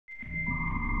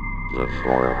The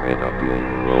formidable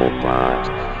robot.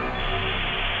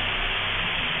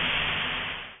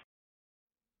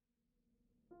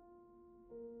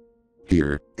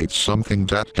 Here, it's something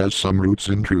that has some roots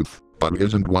in truth, but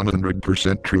isn't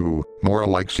 100% true, more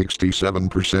like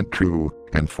 67% true,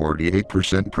 and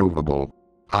 48% provable.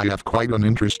 I have quite an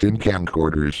interest in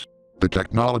camcorders. The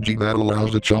technology that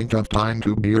allows a chunk of time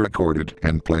to be recorded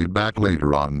and played back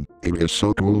later on. It is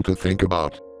so cool to think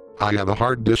about. I have a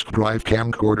hard disk drive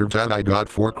camcorder that I got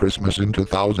for Christmas in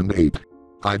 2008.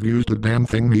 I've used the damn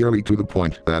thing nearly to the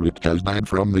point that it has died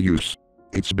from the use.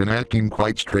 It's been acting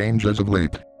quite strange as of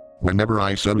late. Whenever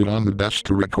I set it on the desk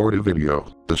to record a video,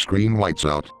 the screen whites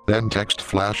out, then text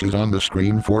flashes on the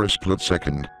screen for a split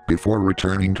second, before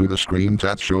returning to the screen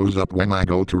that shows up when I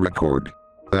go to record.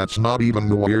 That's not even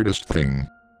the weirdest thing.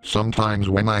 Sometimes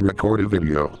when I record a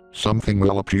video, something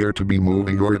will appear to be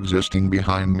moving or existing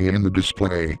behind me in the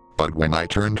display, but when I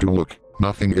turn to look,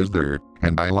 nothing is there,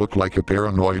 and I look like a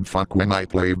paranoid fuck when I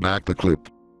play back the clip.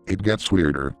 It gets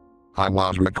weirder. I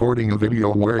was recording a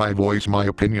video where I voice my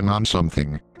opinion on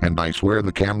something, and I swear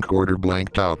the camcorder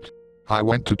blanked out. I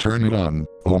went to turn it on,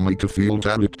 only to feel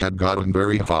that it had gotten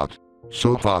very hot.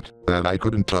 So hot, that I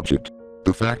couldn't touch it.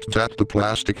 The fact that the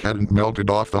plastic hadn't melted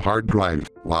off the hard drive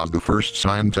was the first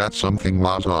sign that something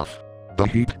was off. The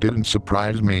heat didn't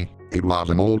surprise me, it was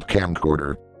an old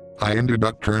camcorder. I ended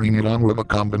up turning it on with a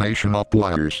combination of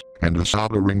pliers, and a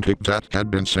soldering tip that had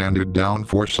been sanded down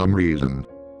for some reason.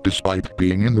 Despite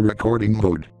being in the recording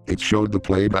mode, it showed the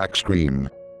playback screen.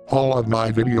 All of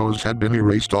my videos had been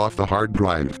erased off the hard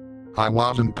drive. I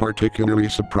wasn't particularly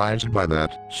surprised by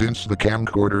that, since the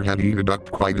camcorder had heated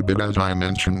up quite a bit as I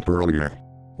mentioned earlier.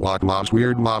 What was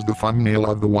weird was the thumbnail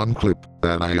of the one clip,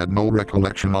 that I had no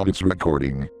recollection of its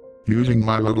recording. Using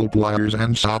my little pliers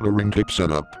and soldering tip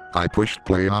setup, I pushed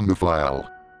play on the file.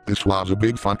 This was a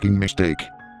big fucking mistake.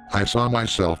 I saw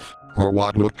myself, or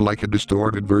what looked like a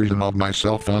distorted version of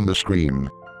myself on the screen.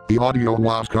 The audio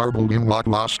was garbled in what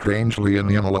was strangely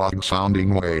an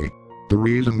analog-sounding way. The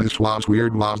reason this was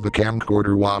weird was the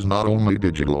camcorder was not only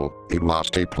digital, it was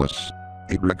tapeless.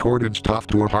 It recorded stuff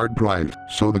to a hard drive,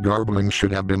 so the garbling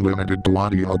should have been limited to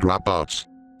audio dropouts.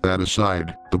 That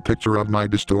aside, the picture of my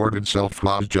distorted self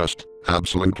was just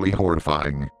absolutely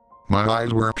horrifying. My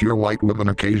eyes were pure white with an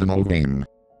occasional vein.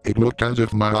 It looked as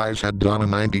if my eyes had done a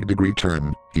 90-degree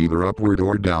turn, either upward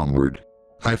or downward.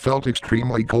 I felt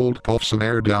extremely cold puffs of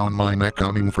air down my neck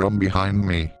coming from behind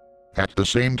me. At the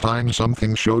same time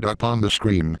something showed up on the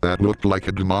screen that looked like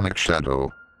a demonic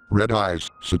shadow. Red eyes,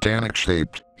 satanic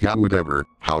shaped, yeah whatever,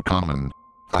 how common.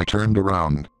 I turned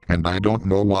around, and I don't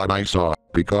know what I saw,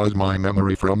 because my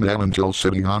memory from then until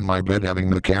sitting on my bed having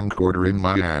the camcorder in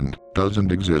my hand,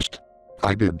 doesn't exist.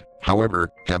 I did, however,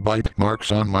 have bite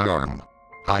marks on my arm.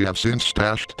 I have since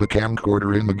stashed the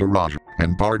camcorder in the garage,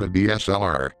 and borrowed a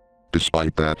DSLR.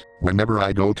 Despite that, whenever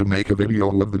I go to make a video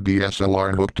with the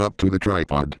DSLR hooked up to the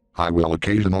tripod, I will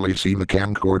occasionally see the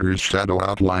camcorder's shadow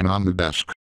outline on the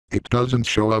desk. It doesn't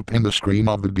show up in the screen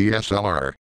of the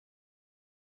DSLR.